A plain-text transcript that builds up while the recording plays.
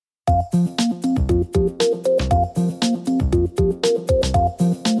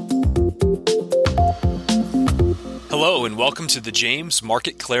Hello and welcome to the James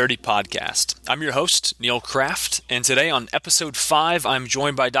Market Clarity Podcast. I'm your host, Neil Kraft, and today on episode 5, I'm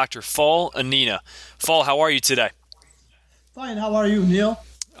joined by Dr. Fall Anina. Fall, how are you today? Fine, how are you, Neil?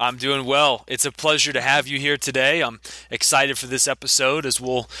 I'm doing well. It's a pleasure to have you here today. I'm excited for this episode as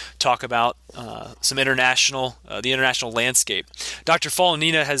we'll talk about the international landscape. Dr. Fall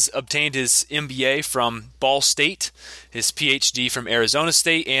Anina has obtained his MBA from Ball State, his PhD from Arizona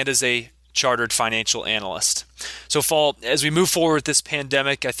State, and is a chartered financial analyst. So, Fall, as we move forward with this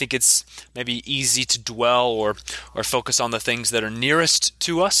pandemic, I think it's maybe easy to dwell or focus on the things that are nearest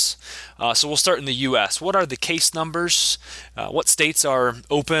to us. So we'll start in the U.S. What are the case numbers? What states are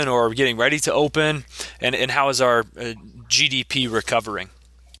open or getting ready to open? And how is our GDP recovering?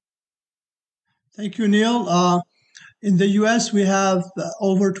 Thank you, Neil. In the U.S., we have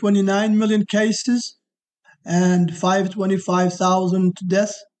over 29 million cases and 525,000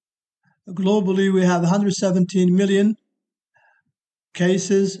 deaths. Globally, we have 117 million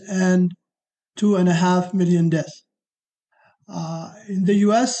cases and 2.5 million deaths. In the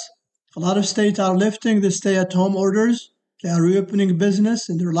US, a lot of states are lifting the stay-at-home orders. They are reopening business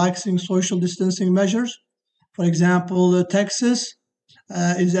and relaxing social distancing measures. For example, Texas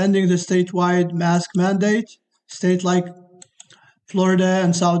is ending the statewide mask mandate. States like Florida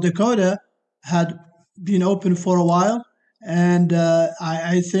and South Dakota had been open for a while. And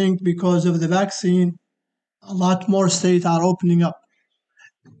I think because of the vaccine, a lot more states are opening up.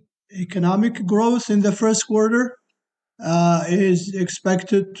 Economic growth in the first quarter is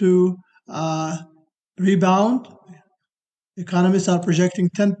expected to rebound. Economists are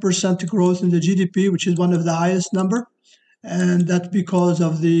projecting 10% growth in the GDP, which is one of the highest number. And that's because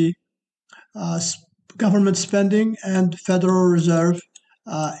of the government spending and Federal Reserve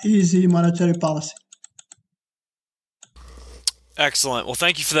easy monetary policy. Excellent. Well,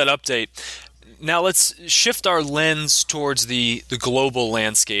 thank you for that update. Now let's shift our lens towards the global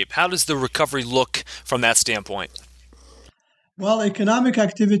landscape. How does the recovery look from that standpoint? Well, economic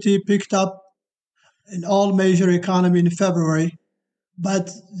activity picked up in all major economies in February, but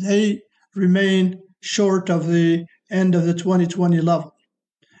they remain short of the end of the 2020 level.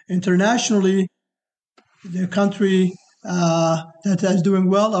 Internationally, the country that is doing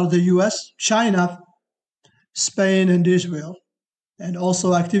well are the U.S., China, Spain, and Israel. And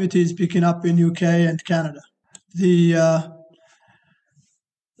also activities picking up in UK and Canada. The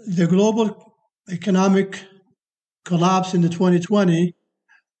global economic collapse in the 2020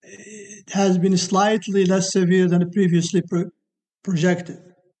 has been slightly less severe than previously projected.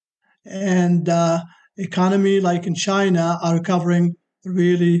 And economy like in China are recovering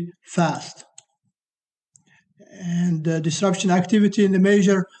really fast. And disruption activity in the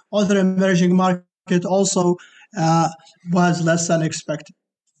major other emerging market also was less than expected.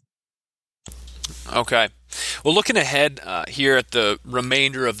 Okay. Well, looking ahead here at the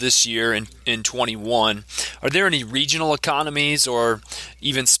remainder of this year in 21, are there any regional economies or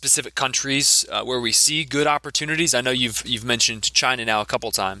even specific countries where we see good opportunities? I know you've mentioned China now a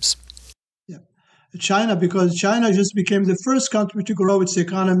couple times. Yeah, China, because China just became the first country to grow its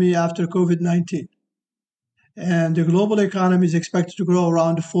economy after COVID-19. And the global economy is expected to grow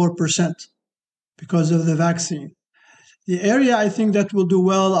around 4%. Because of the vaccine. The area I think that will do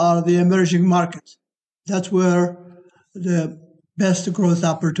well are the emerging markets. That's where the best growth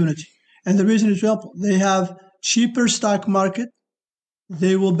opportunity. And the reason is simple. They have cheaper stock market.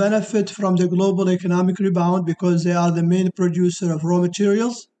 They will benefit from the global economic rebound because they are the main producer of raw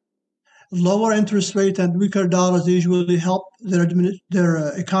materials. Lower interest rate and weaker dollars usually help their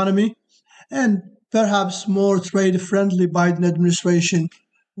economy. And perhaps more trade-friendly Biden administration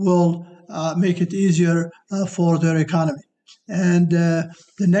will make it easier for their economy. And the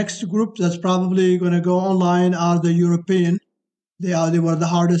next group that's probably going to go online are the European. They were the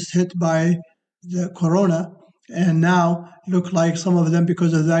hardest hit by the corona, and now look like some of them,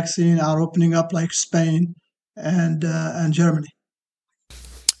 because of the vaccine, are opening up, like Spain and Germany.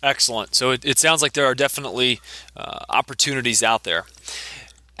 Excellent. So it sounds like there are definitely opportunities out there.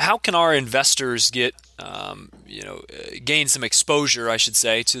 How can our investors gain some exposure, I should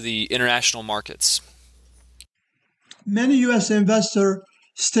say, to the international markets? Many U.S. investors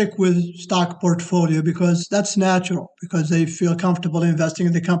stick with stock portfolio because that's natural, because they feel comfortable investing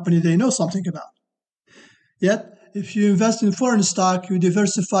in the company they know something about. Yet, if you invest in foreign stock, you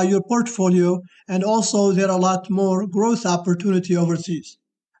diversify your portfolio, and also there are a lot more growth opportunity overseas.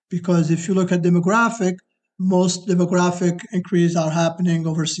 Because if you look at most demographic increase are happening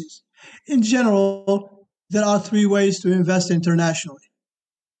overseas. In general, there are 3 ways to invest internationally.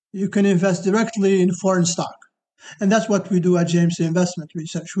 You can invest directly in foreign stock. And that's what we do at James Investment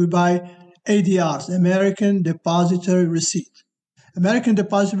Research. We buy ADRs, American Depository Receipt. American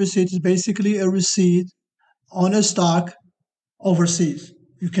Depository Receipt is basically a receipt on a stock overseas.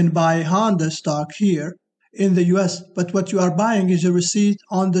 You can buy Honda stock here in the US, but what you are buying is a receipt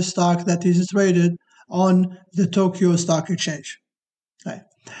on the stock that is traded on the Tokyo Stock Exchange. Okay.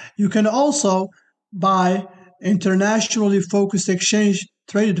 You can also buy internationally focused exchange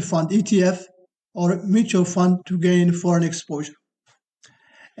traded fund, ETF, or mutual fund to gain foreign exposure.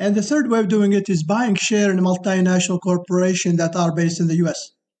 And the third way of doing it is buying share in multinational corporations that are based in the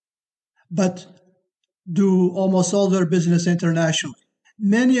US, but do almost all their business internationally.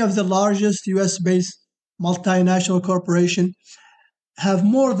 Many of the largest US-based multinational corporations have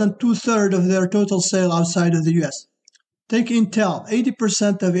more than two-thirds of their total sale outside of the US. Take Intel,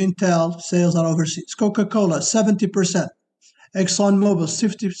 80% of Intel sales are overseas. Coca-Cola, 70%. ExxonMobil,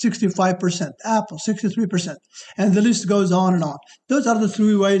 65%. Apple, 63%. And the list goes on and on. Those are the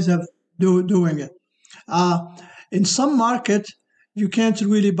three ways of doing it. In some market, you can't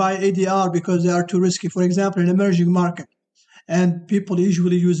really buy ADR because they are too risky. For example, in emerging market, and people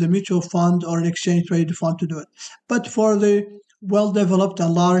usually use a mutual fund or an exchange traded fund to do it. But for the well-developed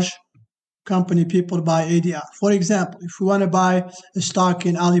and large company, people buy ADR. For example, if we want to buy a stock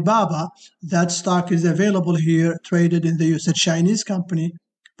in Alibaba, that stock is available here, traded in the US. A Chinese company,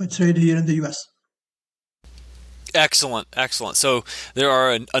 but traded here in the US. Excellent, excellent. So there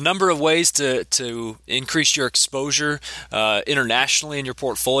are a number of ways to increase your exposure internationally in your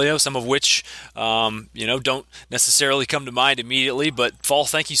portfolio, some of which don't necessarily come to mind immediately. But Fall,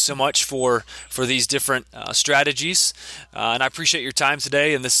 thank you so much for these different strategies, and I appreciate your time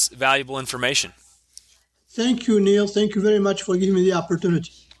today and this valuable information. Thank you, Neil. Thank you very much for giving me the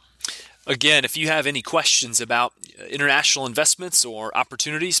opportunity. Again, if you have any questions about international investments or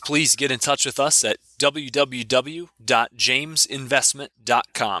opportunities, please get in touch with us at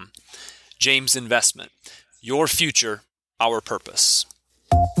www.jamesinvestment.com. James Investment, your future, our purpose.